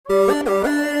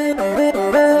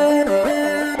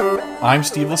I'm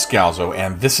Steve Lascalzo,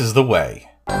 and this is The Way.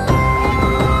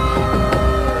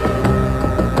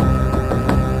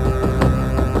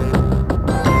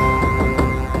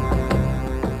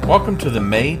 Welcome to the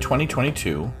May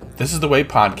 2022 This is The Way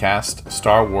podcast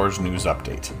Star Wars news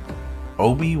update.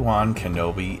 Obi-Wan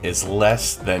Kenobi is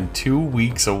less than 2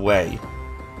 weeks away.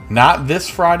 Not this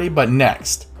Friday, but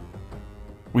next.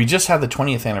 We just had the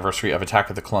 20th anniversary of Attack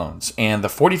of the Clones, and the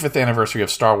 45th anniversary of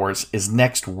Star Wars is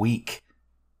next week.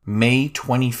 May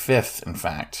 25th, in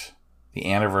fact.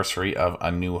 The anniversary of A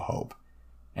New Hope.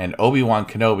 And Obi-Wan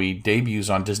Kenobi debuts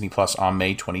on Disney Plus on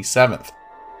May 27th.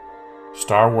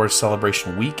 Star Wars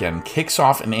Celebration Weekend kicks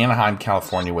off in Anaheim,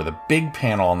 California with a big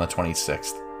panel on the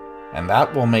 26th. And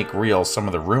that will make real some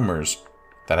of the rumors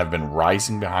that have been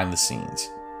rising behind the scenes.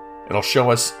 It'll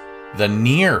show us the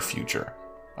near future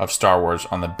of Star Wars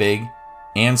on the big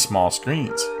and small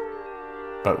screens.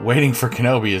 But waiting for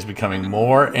Kenobi is becoming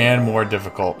more and more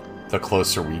difficult the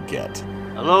closer we get.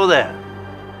 Hello there.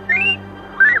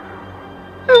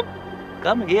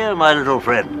 Come here, my little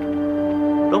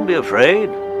friend. Don't be afraid.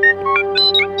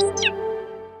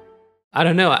 I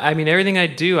don't know. I mean, everything I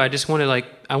do, I just want to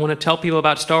I want to tell people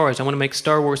about Star Wars. I want to make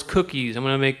Star Wars cookies. I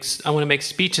want to make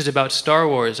speeches about Star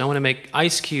Wars. I want to make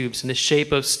ice cubes in the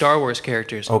shape of Star Wars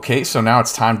characters. Okay, so now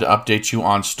it's time to update you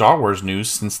on Star Wars news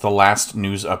since the last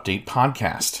news update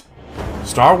podcast.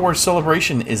 Star Wars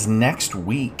Celebration is next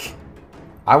week.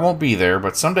 I won't be there,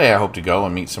 but someday I hope to go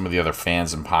and meet some of the other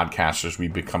fans and podcasters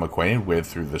we've become acquainted with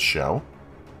through this show.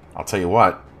 I'll tell you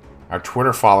what, our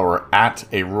Twitter follower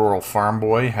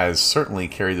 @ARuralFarmBoy has certainly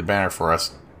carried the banner for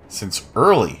us since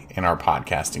early in our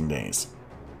podcasting days.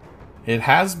 It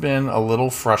has been a little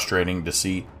frustrating to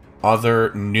see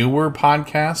other newer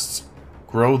podcasts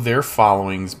grow their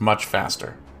followings much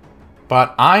faster.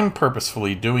 But I'm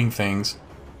purposefully doing things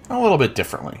a little bit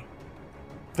differently.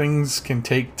 Things can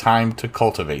take time to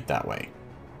cultivate that way.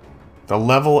 The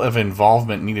level of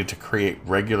involvement needed to create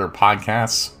regular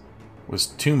podcasts was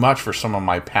too much for some of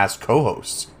my past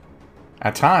co-hosts.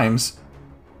 At times,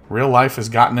 real life has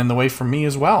gotten in the way for me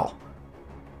as well.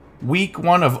 Week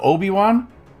 1 of Obi-Wan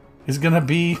is going to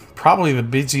be probably the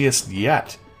busiest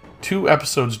yet. 2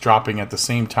 episodes dropping at the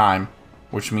same time,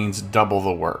 which means double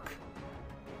the work.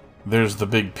 There's the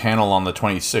big panel on the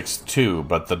 26th too,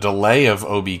 but the delay of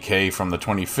OBK from the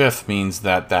 25th means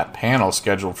that panel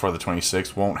scheduled for the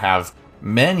 26th won't have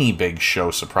many big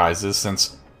show surprises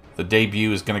since the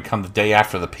debut is going to come the day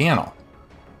after the panel.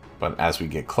 But as we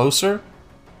get closer,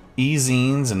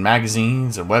 e-zines and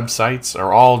magazines and websites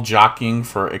are all jockeying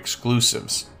for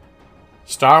exclusives.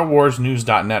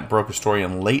 StarWarsNews.net broke a story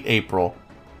in late April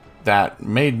that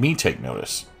made me take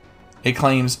notice. It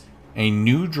claims a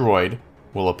new droid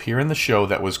will appear in the show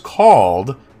that was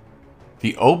called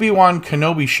the Obi-Wan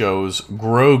Kenobi Show's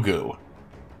Grogu,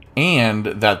 and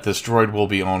that this droid will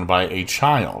be owned by a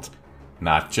child.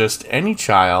 Not just any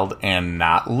child, and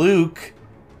not Luke.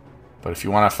 But if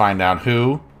you want to find out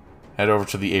who, head over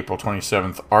to the April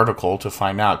 27th article to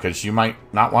find out, because you might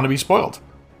not want to be spoiled.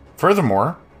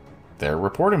 Furthermore, their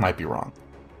reporting might be wrong.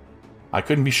 I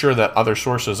couldn't be sure that other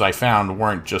sources I found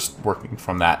weren't just working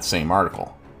from that same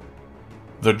article.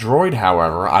 The droid,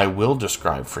 however, I will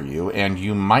describe for you, and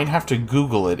you might have to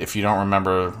Google it if you don't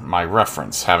remember my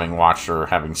reference, having watched or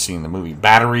having seen the movie.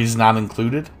 Batteries not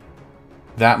included.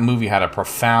 That movie had a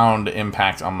profound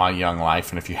impact on my young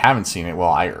life, and if you haven't seen it,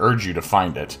 well, I urge you to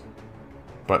find it.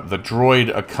 But the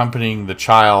droid accompanying the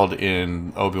child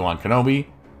in Obi-Wan Kenobi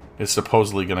is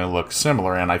supposedly going to look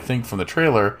similar, and I think from the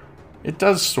trailer, it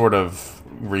does sort of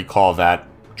recall that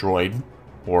droid,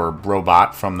 or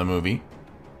robot from the movie.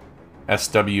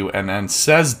 SWNN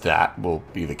says that will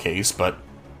be the case, but,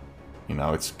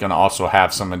 it's going to also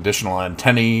have some additional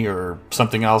antennae or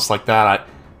something else like that.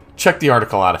 Check the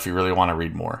article out if you really want to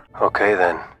read more. Okay,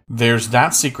 then. There's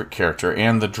that secret character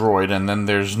and the droid, and then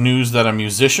there's news that a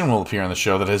musician will appear in the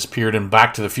show that has appeared in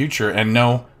Back to the Future. And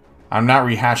no, I'm not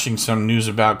rehashing some news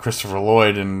about Christopher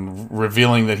Lloyd and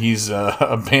revealing that he's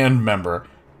a band member.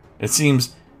 It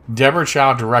seems Deborah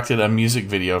Chow directed a music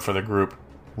video for the group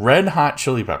Red Hot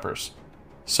Chili Peppers.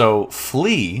 So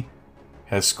Flea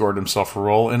has scored himself a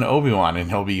role in Obi-Wan,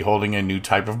 and he'll be holding a new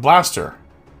type of blaster.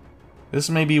 This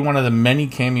may be one of the many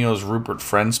cameos Rupert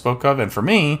Friend spoke of, and for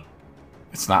me,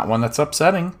 it's not one that's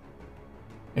upsetting.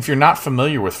 If you're not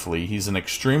familiar with Flea, he's an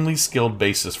extremely skilled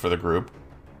bassist for the group,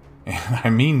 and I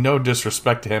mean no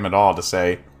disrespect to him at all to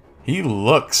say he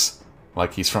looks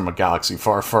like he's from a galaxy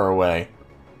far, far away.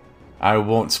 I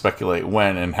won't speculate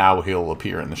when and how he'll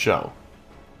appear in the show.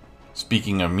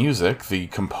 Speaking of music, the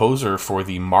composer for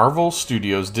the Marvel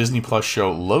Studios Disney Plus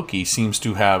show Loki seems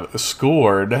to have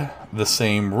scored the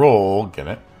same role, get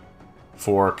it,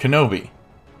 for Kenobi.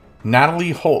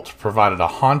 Natalie Holt provided a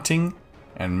haunting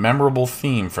and memorable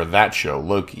theme for that show,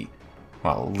 Loki.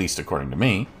 Well, at least according to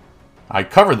me. I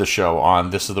covered the show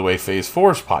on This Is the Way Phase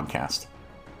 4's podcast.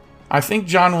 I think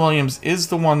John Williams is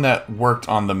the one that worked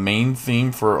on the main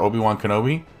theme for Obi-Wan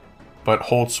Kenobi, but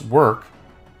Holt's work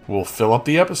will fill up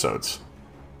the episodes.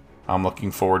 I'm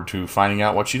looking forward to finding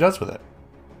out what she does with it.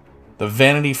 The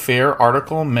Vanity Fair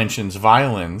article mentions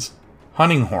violins,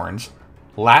 hunting horns,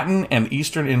 Latin and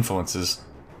Eastern influences,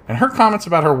 and her comments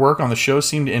about her work on the show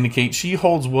seem to indicate she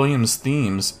holds Williams'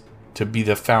 themes to be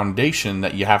the foundation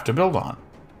that you have to build on.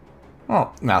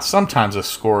 Well, now sometimes a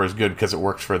score is good because it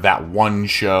works for that one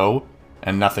show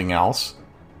and nothing else.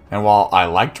 And while I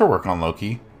liked her work on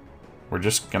Loki, we're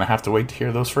just going to have to wait to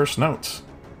hear those first notes.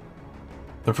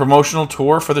 The promotional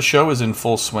tour for the show is in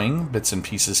full swing. Bits and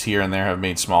pieces here and there have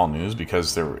made small news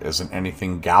because there isn't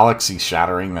anything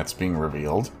galaxy-shattering that's being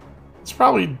revealed. It's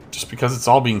probably just because it's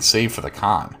all being saved for the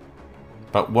con.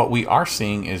 But what we are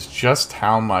seeing is just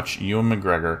how much Ewan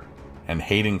McGregor and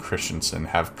Hayden Christensen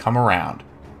have come around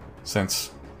since,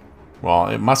 well,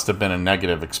 it must have been a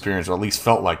negative experience, or at least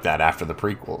felt like that after the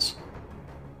prequels.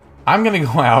 I'm going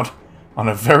to go out on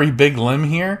a very big limb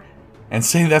here and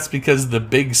say that's because the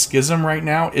big schism right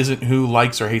now isn't who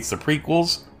likes or hates the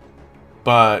prequels,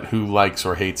 but who likes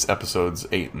or hates episodes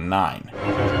 8 and 9.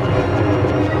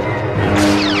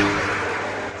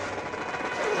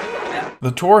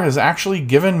 The tour has actually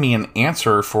given me an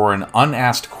answer for an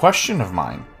unasked question of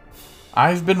mine.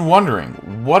 I've been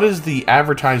wondering, what is the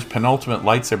advertised penultimate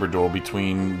lightsaber duel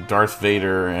between Darth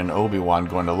Vader and Obi-Wan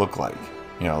going to look like?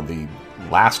 You know, the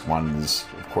last one is,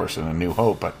 of course, in A New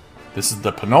Hope, but this is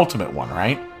the penultimate one,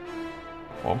 right?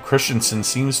 Well, Christensen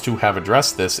seems to have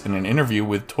addressed this in an interview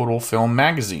with Total Film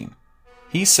magazine.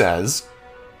 He says,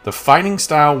 the fighting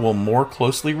style will more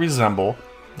closely resemble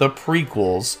the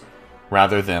prequels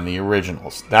rather than the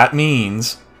originals. That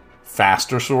means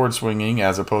faster sword swinging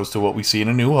as opposed to what we see in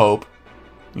A New Hope.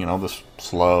 You know, the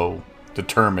slow,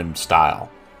 determined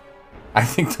style. I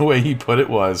think the way he put it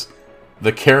was,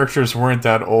 the characters weren't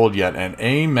that old yet, and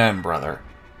amen, brother.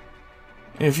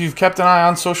 If you've kept an eye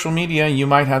on social media, you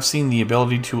might have seen the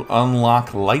ability to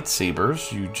unlock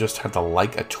lightsabers. You just have to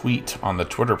like a tweet on the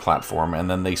Twitter platform, and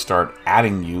then they start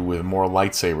adding you with more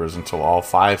lightsabers until all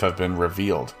 5 have been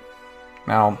revealed.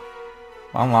 Now,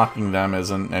 unlocking them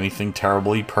isn't anything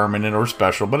terribly permanent or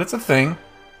special, but it's a thing,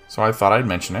 so I thought I'd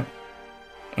mention it.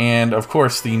 And, of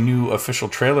course, the new official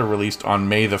trailer released on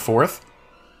May the 4th.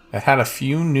 It had a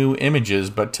few new images,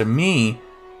 but to me,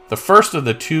 the first of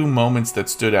the 2 moments that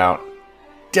stood out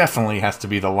definitely has to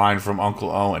be the line from Uncle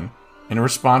Owen in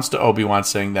response to Obi-Wan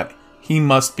saying that he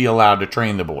must be allowed to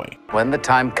train the boy. When the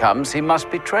time comes, he must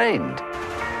be trained.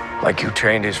 Like you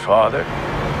trained his father?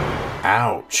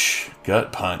 Ouch.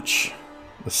 Gut punch.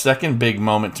 The second big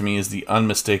moment to me is the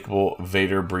unmistakable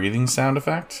Vader breathing sound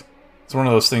effect. It's one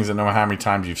of those things that no matter how many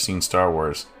times you've seen Star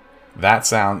Wars, that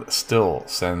sound still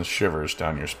sends shivers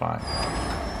down your spine.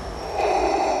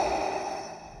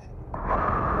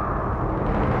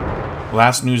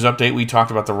 Last news update, we talked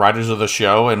about the writers of the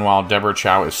show, and while Deborah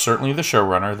Chow is certainly the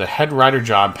showrunner, the head writer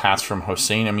job passed from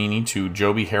Hossein Amini to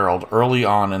Joby Harold early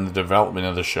on in the development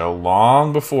of the show,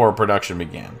 long before production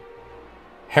began.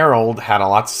 Harold had a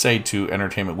lot to say to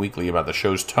Entertainment Weekly about the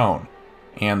show's tone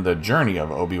and the journey of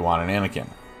Obi-Wan and Anakin.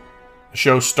 The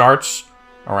show starts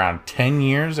around 10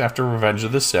 years after Revenge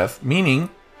of the Sith, meaning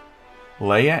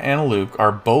Leia and Luke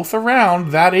are both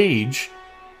around that age.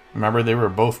 Remember, they were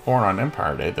both born on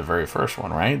Empire Day, the very first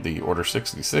one, right? The Order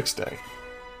 66 Day.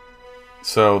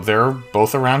 So they're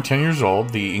both around 10 years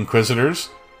old. The Inquisitors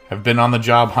have been on the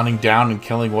job hunting down and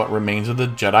killing what remains of the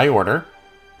Jedi Order.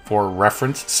 For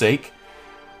reference sake,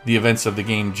 the events of the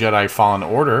game Jedi Fallen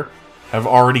Order have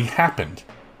already happened.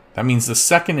 That means the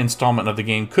second installment of the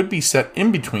game could be set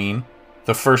in between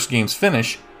the first game's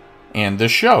finish and the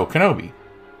show, Kenobi.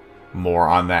 More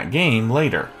on that game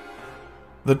later.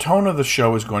 The tone of the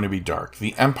show is going to be dark.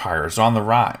 The Empire is on the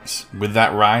rise. With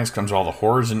that rise comes all the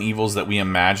horrors and evils that we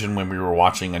imagined when we were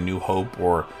watching A New Hope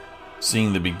or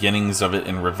seeing the beginnings of it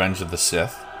in Revenge of the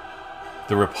Sith.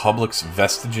 The Republic's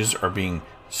vestiges are being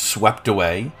swept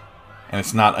away, and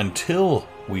it's not until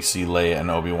we see Leia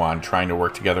and Obi-Wan trying to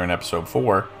work together in Episode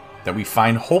 4 that we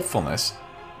find hopefulness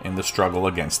in the struggle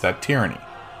against that tyranny.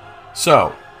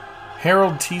 So,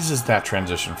 Harold teases that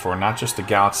transition for not just the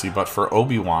galaxy, but for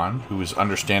Obi-Wan, who is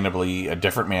understandably a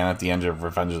different man at the end of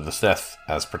Revenge of the Sith,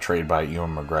 as portrayed by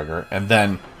Ewan McGregor, and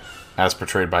then as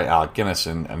portrayed by Alec Guinness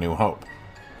in A New Hope.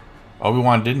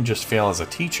 Obi-Wan didn't just fail as a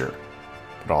teacher,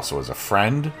 but also as a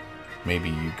friend. Maybe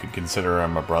you could consider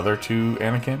him a brother to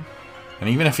Anakin. And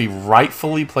even if he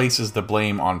rightfully places the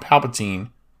blame on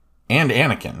Palpatine and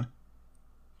Anakin,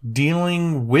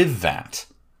 dealing with that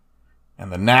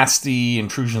and the nasty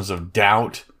intrusions of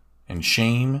doubt and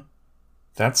shame,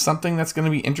 that's something that's going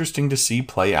to be interesting to see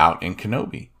play out in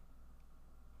Kenobi.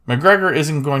 McGregor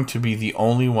isn't going to be the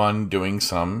only one doing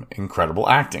some incredible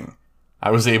acting.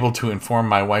 I was able to inform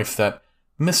my wife that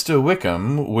Mr.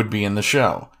 Wickham would be in the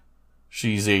show.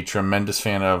 She's a tremendous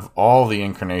fan of all the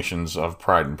incarnations of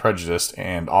Pride and Prejudice,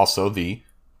 and also the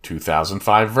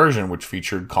 2005 version, which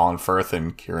featured Colin Firth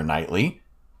and Keira Knightley.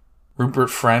 Rupert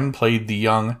Friend played the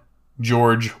young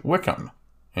George Wickham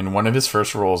in one of his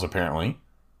first roles, apparently,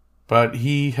 but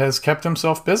he has kept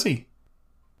himself busy.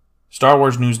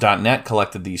 StarWarsNews.net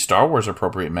collected the Star Wars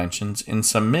appropriate mentions in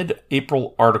some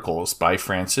mid-April articles by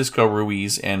Francisco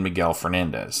Ruiz and Miguel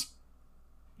Fernandez.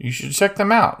 You should check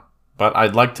them out, but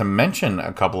I'd like to mention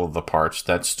a couple of the parts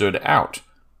that stood out.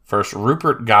 First,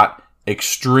 Rupert got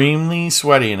extremely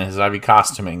sweaty in his heavy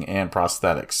costuming and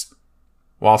prosthetics.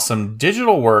 While some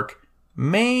digital work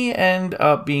may end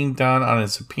up being done on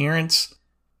his appearance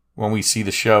when we see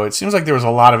the show, it seems like there was a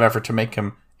lot of effort to make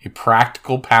him a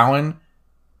practical Palin,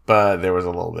 but there was a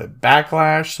little bit of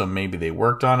backlash, so maybe they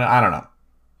worked on it. I don't know.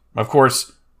 Of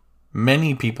course,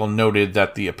 many people noted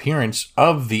that the appearance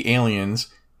of the aliens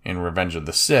in Revenge of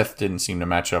the Sith didn't seem to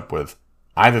match up with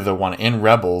either the one in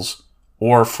Rebels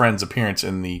or Friend's appearance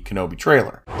in the Kenobi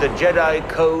trailer. The Jedi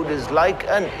Code is like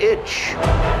an itch.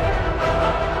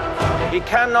 He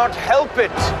cannot help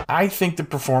it. I think the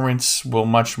performance will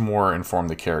much more inform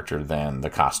the character than the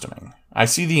costuming. I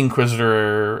see the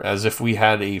Inquisitor as if we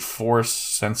had a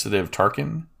Force-sensitive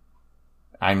Tarkin.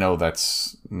 I know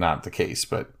that's not the case,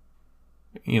 but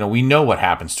we know what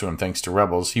happens to him thanks to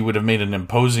Rebels. He would have made an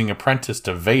imposing apprentice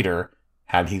to Vader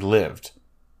had he lived.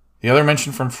 The other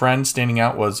mention from Friend standing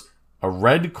out was a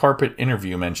red carpet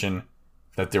interview mention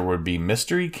that there would be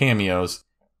mystery cameos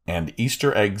and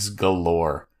Easter eggs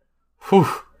galore. Whew,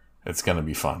 it's going to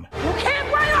be fun. You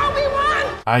can't run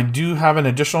Obi-Wan! I do have an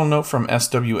additional note from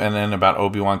SWNN about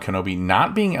Obi-Wan Kenobi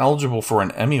not being eligible for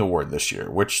an Emmy Award this year,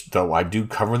 which, though I do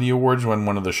cover the awards when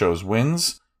one of the shows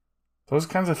wins, those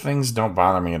kinds of things don't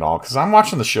bother me at all, because I'm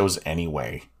watching the shows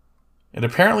anyway. It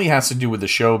apparently has to do with the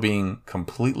show being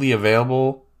completely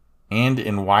available and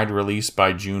in wide release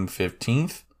by June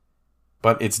 15th,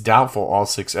 but it's doubtful all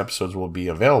 6 episodes will be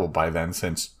available by then,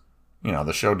 since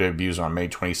the show debuts on May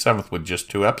 27th with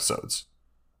just 2 episodes.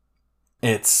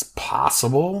 It's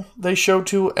possible they show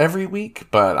 2 every week,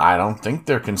 but I don't think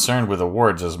they're concerned with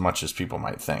awards as much as people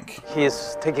might think. He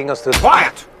is taking us to...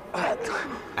 Quiet!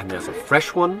 And there's a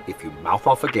fresh one if you mouth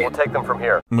off again. We'll take them from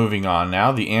here. Moving on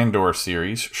now, the Andor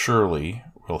series. Surely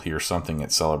we'll hear something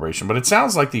at Celebration, but it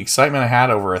sounds like the excitement I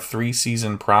had over a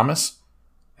 3-season promise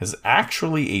is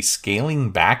actually a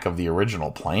scaling back of the original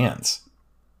plans.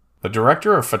 The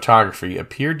director of photography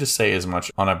appeared to say as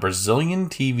much on a Brazilian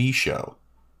TV show.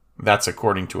 That's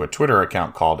according to a Twitter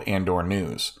account called Andor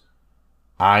News.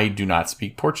 I do not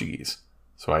speak Portuguese,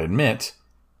 so I admit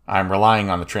I'm relying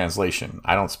on the translation.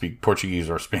 I don't speak Portuguese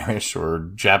or Spanish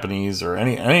or Japanese or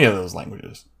any of those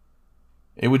languages.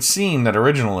 It would seem that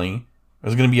originally it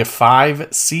was going to be a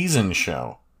 5-season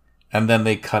show, and then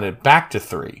they cut it back to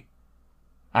 3.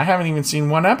 I haven't even seen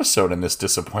 1 episode, and this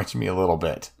disappoints me a little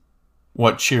bit.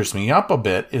 What cheers me up a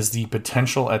bit is the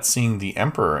potential at seeing the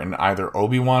Emperor in either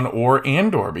Obi-Wan or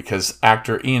Andor, because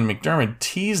actor Ian McDiarmid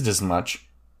teased as much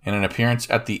in an appearance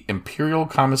at the Imperial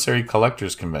Commissary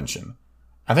Collectors Convention.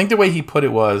 I think the way he put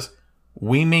it was,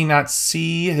 we may not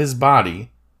see his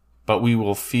body, but we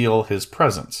will feel his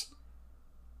presence.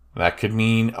 That could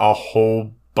mean a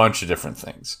whole bunch of different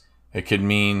things. It could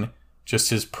mean just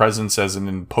his presence as an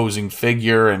imposing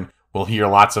figure, and we'll hear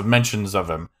lots of mentions of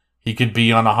him. He could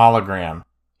be on a hologram.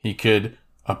 He could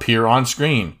appear on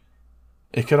screen.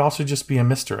 It could also just be a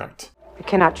misdirect. I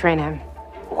cannot train him.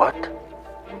 What?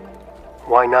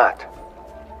 Why not?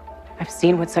 I've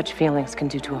seen what such feelings can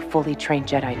do to a fully trained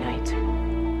Jedi Knight.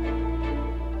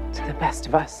 To the best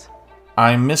of us.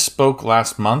 I misspoke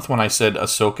last month when I said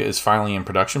Ahsoka is finally in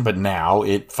production, but now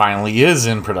it finally is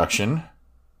in production.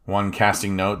 One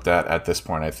casting note that at this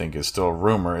point I think is still a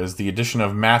rumor is the addition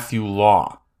of Matthew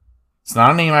Law. It's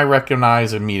not a name I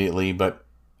recognize immediately, but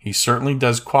he certainly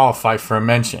does qualify for a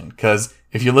mention, because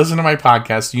if you listen to my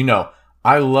podcast, you know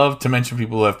I love to mention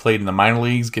people who have played in the minor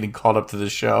leagues getting called up to the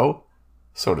show,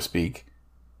 so to speak.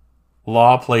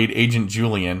 Law played Agent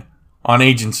Julian on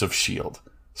Agents of S.H.I.E.L.D.,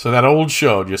 so that old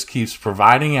show just keeps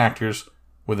providing actors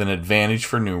with an advantage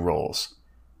for new roles.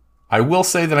 I will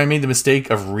say that I made the mistake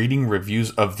of reading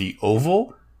reviews of The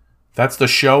Oval. That's the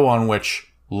show on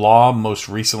which Law most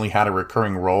recently had a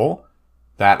recurring role,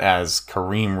 that as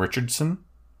Kareem Richardson.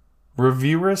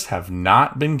 Reviewers have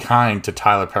not been kind to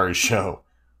Tyler Perry's show.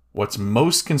 What's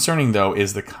most concerning, though,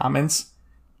 is the comments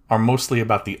are mostly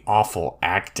about the awful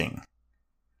acting.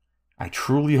 I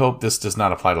truly hope this does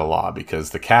not apply to Law,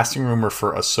 because the casting rumor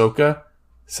for Ahsoka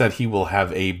said he will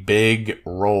have a big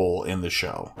role in the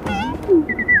show.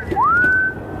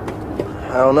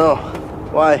 I don't know.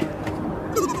 Why?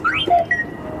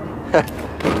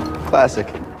 Classic.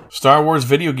 Star Wars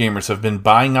video gamers have been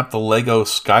buying up the LEGO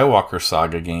Skywalker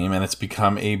Saga game, and it's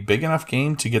become a big enough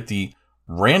game to get the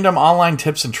random online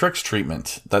tips and tricks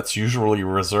treatment that's usually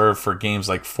reserved for games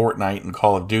like Fortnite and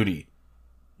Call of Duty.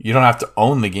 You don't have to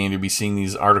own the game to be seeing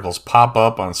these articles pop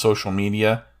up on social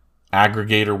media,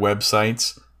 aggregator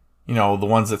websites, the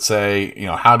ones that say,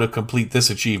 how to complete this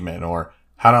achievement or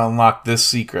how to unlock this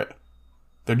secret.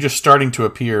 They're just starting to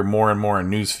appear more and more in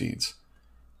news feeds.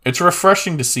 It's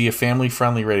refreshing to see a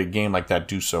family-friendly rated game like that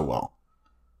do so well.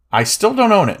 I still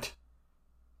don't own it,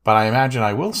 but I imagine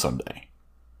I will someday.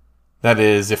 That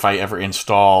is, if I ever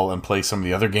install and play some of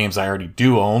the other games I already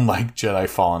do own, like Jedi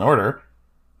Fallen Order.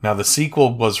 Now, the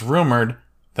sequel was rumored,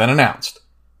 then announced,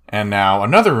 and now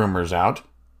another rumor is out,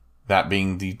 that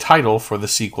being the title for the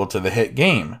sequel to the hit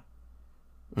game.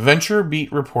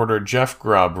 VentureBeat reporter Jeff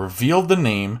Grubb revealed the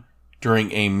name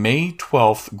during a May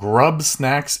 12th Grub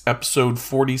Snacks episode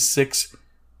 46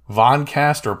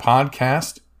 Voncast or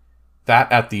podcast,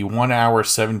 that at the 1 hour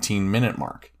 17 minute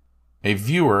mark. A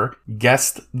viewer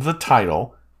guessed the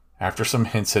title after some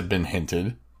hints had been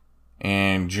hinted,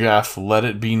 and Jeff let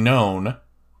it be known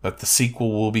that the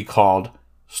sequel will be called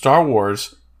Star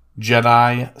Wars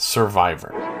Jedi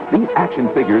Survivor. These action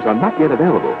figures are not yet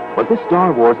available, but this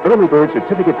Star Wars Early Bird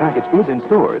Certificate package is in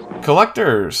stores.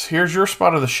 Collectors, here's your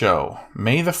spot of the show.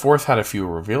 May the 4th had a few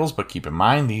reveals, but keep in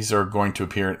mind these are going to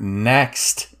appear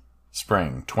next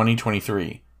spring,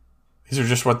 2023. These are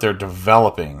just what they're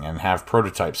developing and have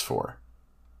prototypes for.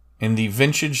 In the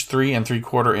vintage 3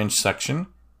 3/4 inch section,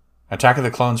 Attack of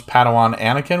the Clones Padawan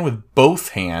Anakin with both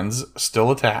hands still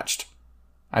attached.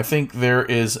 I think there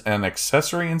is an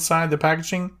accessory inside the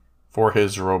packaging for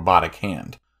his robotic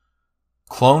hand.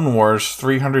 Clone Wars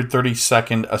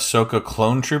 332nd Ahsoka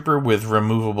Clone Trooper with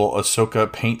removable Ahsoka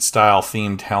paint style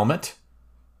themed helmet.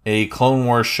 A Clone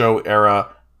Wars show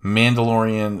era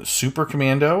Mandalorian Super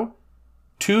Commando.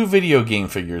 2 video game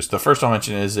figures. The first I'll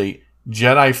mention is a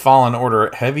Jedi Fallen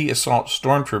Order Heavy Assault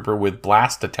Stormtrooper with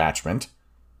blast attachment.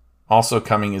 Also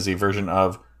coming is a version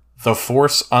of The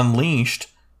Force Unleashed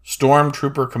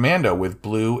Stormtrooper Commando with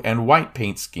blue and white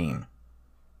paint scheme.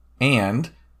 And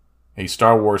a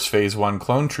Star Wars Phase 1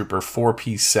 Clone Trooper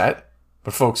 4-piece set.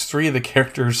 But folks, 3 of the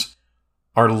characters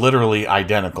are literally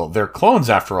identical. They're clones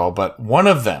after all, but one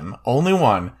of them, only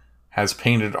one, has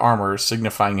painted armor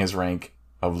signifying his rank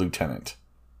of lieutenant.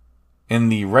 In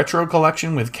the retro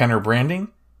collection with Kenner branding,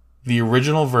 the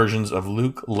original versions of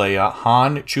Luke, Leia,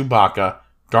 Han, Chewbacca,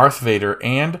 Darth Vader,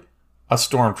 and a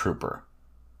Stormtrooper.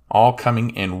 All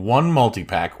coming in one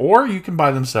multi-pack, or you can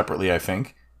buy them separately, I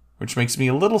think, which makes me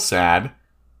a little sad.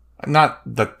 Not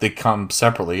that they come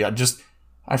separately, I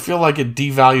feel like it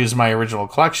devalues my original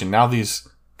collection. Now these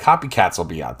copycats will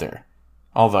be out there.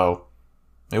 Although,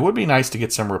 it would be nice to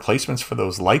get some replacements for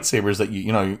those lightsabers that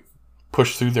you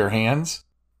push through their hands.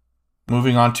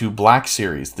 Moving on to Black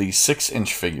Series, the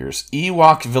 6-inch figures.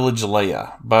 Ewok Village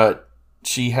Leia, but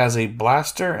she has a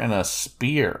blaster and a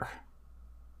spear.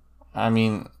 I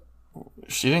mean,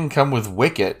 she didn't come with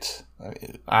Wicket.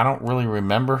 I don't really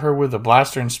remember her with a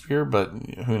blaster and spear, but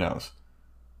who knows.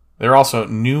 There are also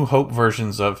New Hope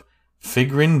versions of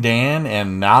Figrin Dan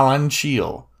and Nalan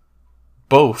Cheel,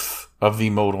 both of the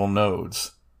modal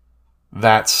nodes.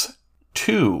 That's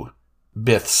 2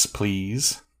 biths,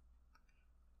 please.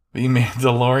 The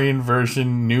Mandalorian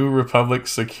version New Republic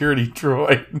security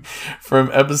droid from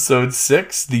episode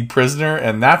 6, The Prisoner,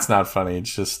 and that's not funny,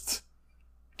 it's just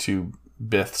 2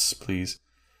 biths, please.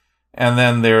 And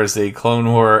then there's a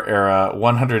Clone War era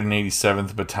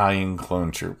 187th Battalion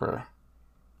Clone Trooper.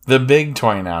 The big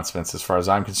toy announcements, as far as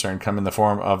I'm concerned, come in the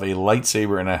form of a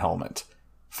lightsaber and a helmet.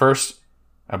 First,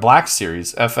 a Black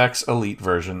Series FX Elite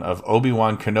version of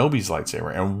Obi-Wan Kenobi's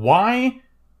lightsaber. And why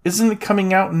isn't it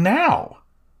coming out now?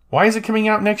 Why is it coming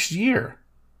out next year?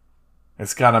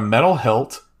 It's got a metal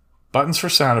hilt, buttons for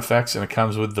sound effects, and it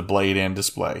comes with the blade and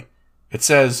display. It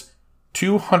says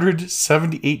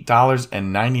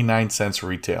 $278.99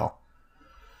 retail.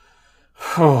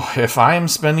 If I am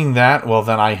spending that, well,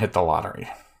 then I hit the lottery.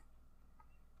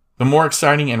 The more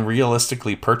exciting and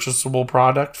realistically purchasable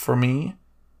product for me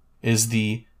is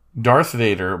the Darth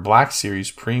Vader Black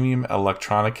Series Premium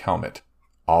Electronic Helmet.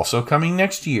 Also coming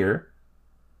next year.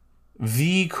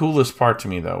 The coolest part to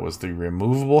me, though, was the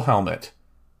removable helmet,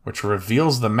 which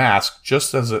reveals the mask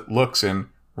just as it looks in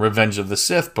Revenge of the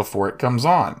Sith before it comes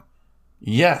on.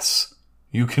 Yes,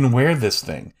 you can wear this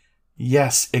thing.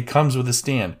 Yes, it comes with a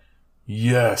stand.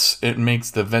 Yes, it makes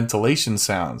the ventilation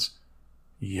sounds.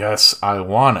 Yes, I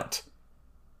want it.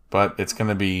 But it's going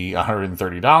to be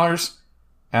 $130,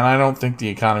 and I don't think the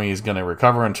economy is going to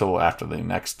recover until after the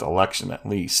next election at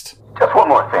least. Just one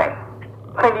more thing.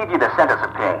 I need you to send us a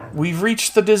ping. We've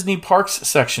reached the Disney Parks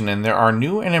section, and there are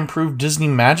new and improved Disney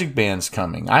Magic Bands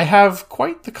coming. I have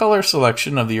quite the color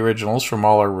selection of the originals from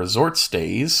all our resort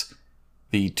stays.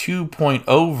 The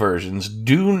 2.0 versions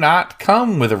do not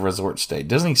come with a resort stay.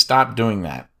 Disney stopped doing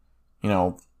that. You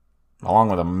know, along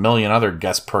with a million other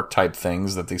guest perk type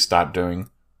things that they stopped doing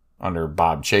under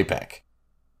Bob Chapek.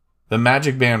 The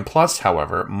Magic Band Plus,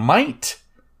 however, might,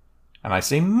 and I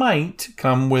say might,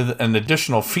 come with an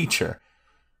additional feature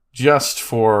just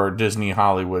for Disney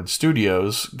Hollywood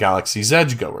Studios Galaxy's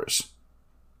Edge goers.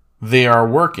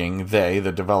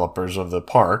 The developers of the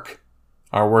park,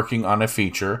 are working on a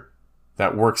feature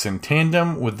that works in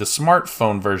tandem with the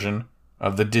smartphone version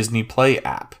of the Disney Play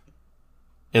app.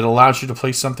 It allows you to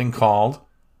play something called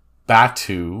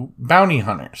Batuu Bounty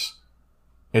Hunters.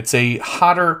 It's a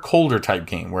hotter, colder type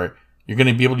game where you're going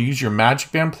to be able to use your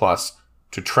Magic Band Plus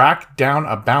to track down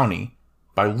a bounty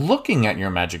by looking at your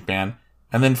Magic Band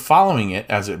and then following it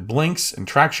as it blinks and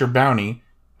tracks your bounty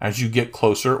as you get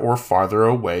closer or farther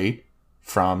away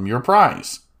from your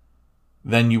prize.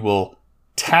 Then you will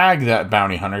tag that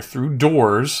bounty hunter through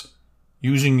doors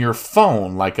using your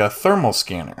phone like a thermal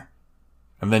scanner.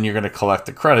 And then you're going to collect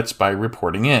the credits by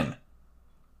reporting in.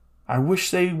 I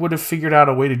wish they would have figured out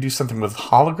a way to do something with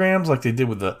holograms like they did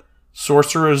with the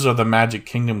Sorcerers of the Magic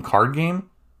Kingdom card game.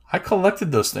 I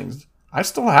collected those things. I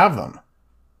still have them.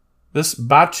 This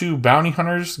Batuu Bounty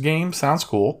Hunters game sounds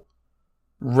cool.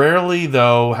 Rarely,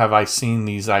 though, have I seen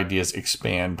these ideas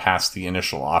expand past the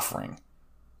initial offering.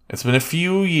 It's been a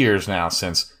few years now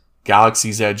since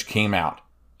Galaxy's Edge came out,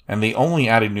 and they only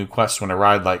added new quests when a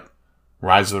ride like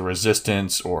Rise of the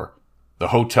Resistance or the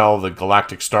Hotel the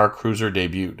Galactic Star Cruiser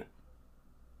debuted.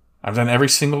 I've done every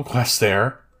single quest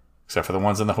there, except for the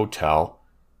ones in the hotel,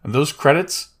 and those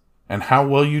credits and how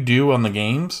well you do on the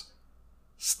games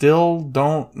still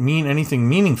don't mean anything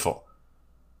meaningful.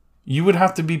 You would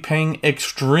have to be paying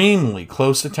extremely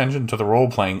close attention to the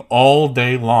role-playing all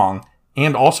day long,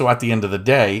 and also at the end of the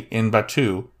day in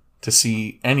Batuu, to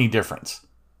see any difference.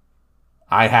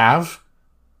 I have.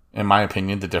 In my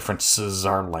opinion, the differences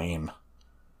are lame.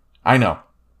 I know.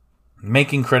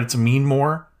 Making credits mean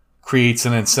more creates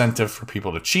an incentive for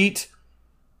people to cheat.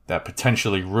 That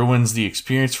potentially ruins the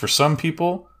experience for some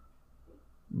people.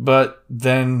 But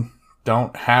then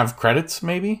don't have credits,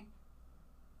 maybe?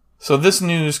 So this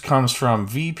news comes from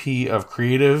VP of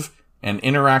Creative and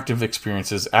Interactive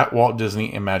Experiences at Walt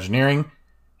Disney Imagineering,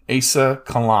 Asa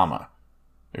Kalama.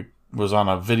 It was on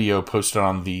a video posted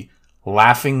on the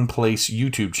Laughing Place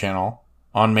YouTube channel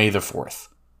on May the 4th.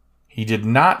 He did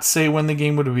not say when the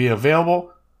game would be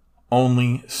available,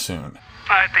 only soon.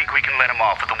 I think we can let him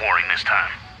off with a warning this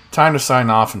time. Time to sign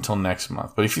off until next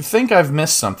month. But if you think I've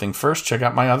missed something, first check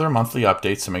out my other monthly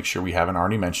updates to make sure we haven't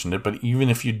already mentioned it. But even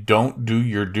if you don't do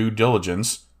your due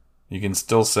diligence, you can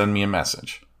still send me a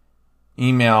message.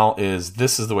 Email is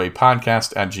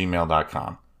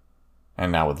thisisthewaypodcast@gmail.com.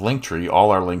 And now with Linktree,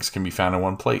 all our links can be found in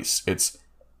one place. It's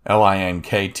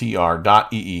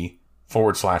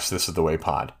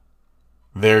linktr.ee/thisisthewaypod.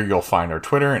 There you'll find our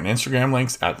Twitter and Instagram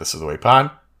links at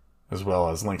thisisthewaypod, as well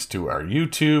as links to our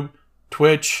YouTube,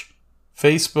 Twitch,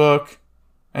 Facebook,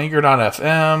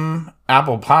 Anchor.fm,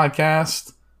 Apple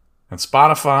Podcast, and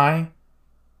Spotify.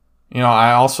 You know,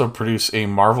 I also produce a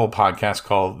Marvel podcast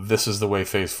called This Is the Way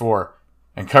Phase 4,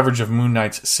 and coverage of Moon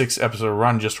Knight's 6-episode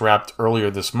run just wrapped earlier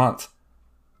this month.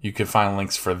 You can find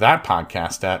links for that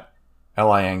podcast at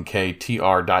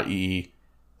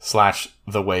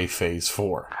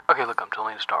linktr.ee/thewayphase4. Okay, look, I'm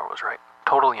totally into Star Wars, right?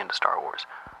 Totally into Star Wars.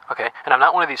 Okay, and I'm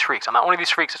not one of these freaks. I'm not one of these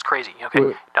freaks that's crazy. Okay,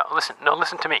 no,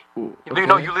 listen to me. Okay.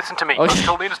 No, you listen to me. I'm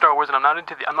totally into Star Wars, and I'm not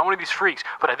one of these freaks.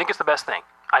 But I think it's the best thing.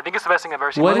 I think it's the best thing I've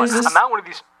ever seen. What is this? I'm not one of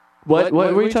these. What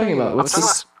were you talking about?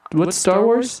 What's Star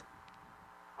Wars?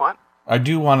 What? I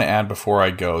do want to add before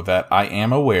I go that I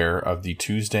am aware of the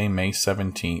Tuesday, May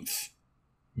 17th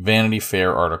Vanity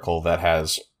Fair article that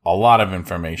has a lot of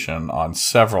information on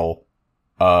several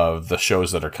of the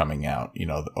shows that are coming out. You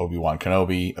know, the Obi-Wan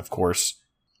Kenobi, of course,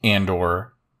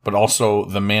 Andor, but also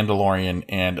The Mandalorian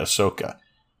and Ahsoka.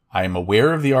 I am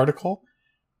aware of the article.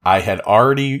 I had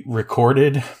already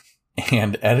recorded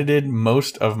and edited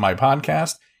most of my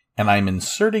podcast, and I'm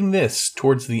inserting this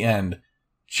towards the end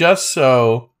just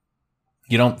so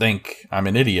you don't think I'm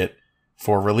an idiot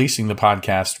for releasing the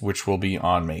podcast, which will be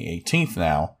on May 18th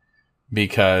now,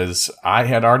 because I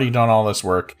had already done all this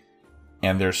work,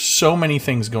 and there's so many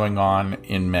things going on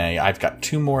in May. I've got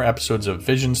 2 more episodes of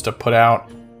Visions to put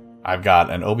out. I've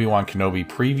got an Obi-Wan Kenobi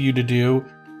preview to do,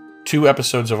 2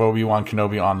 episodes of Obi-Wan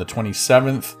Kenobi on the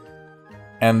 27th,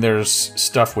 and there's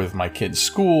stuff with my kids'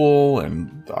 school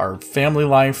and our family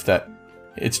life that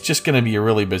it's just going to be a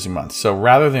really busy month. So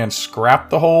rather than scrap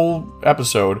the whole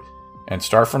episode and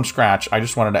start from scratch, I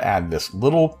just wanted to add this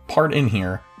little part in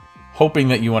here, hoping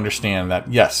that you understand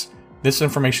that, yes, this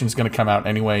information is going to come out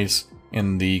anyways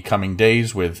in the coming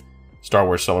days with Star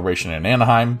Wars Celebration in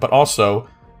Anaheim, but also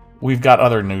we've got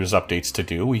other news updates to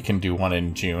do. We can do one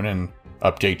in June and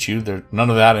update you. None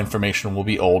of that information will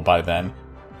be old by then,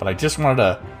 but I just wanted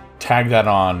to tag that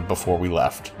on before we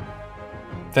left.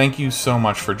 Thank you so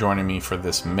much for joining me for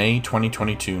this May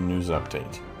 2022 news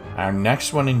update. Our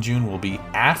next one in June will be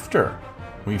after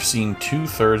we've seen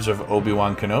 2/3 of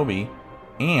Obi-Wan Kenobi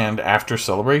and after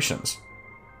Celebrations.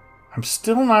 I'm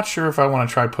still not sure if I want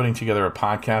to try putting together a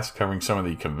podcast covering some of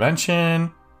the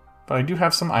convention, but I do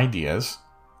have some ideas.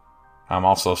 I'm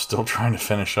also still trying to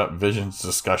finish up Visions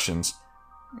discussions,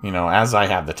 as I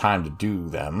have the time to do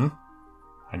them.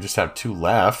 I just have 2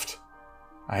 left.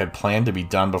 I had planned to be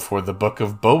done before the Book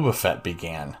of Boba Fett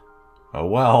began. Oh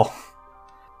well.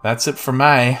 That's it for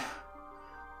May.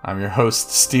 I'm your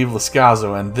host, Steve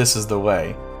Lascazzo, and this is The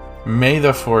Way. May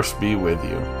the Force be with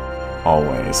you.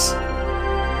 Always.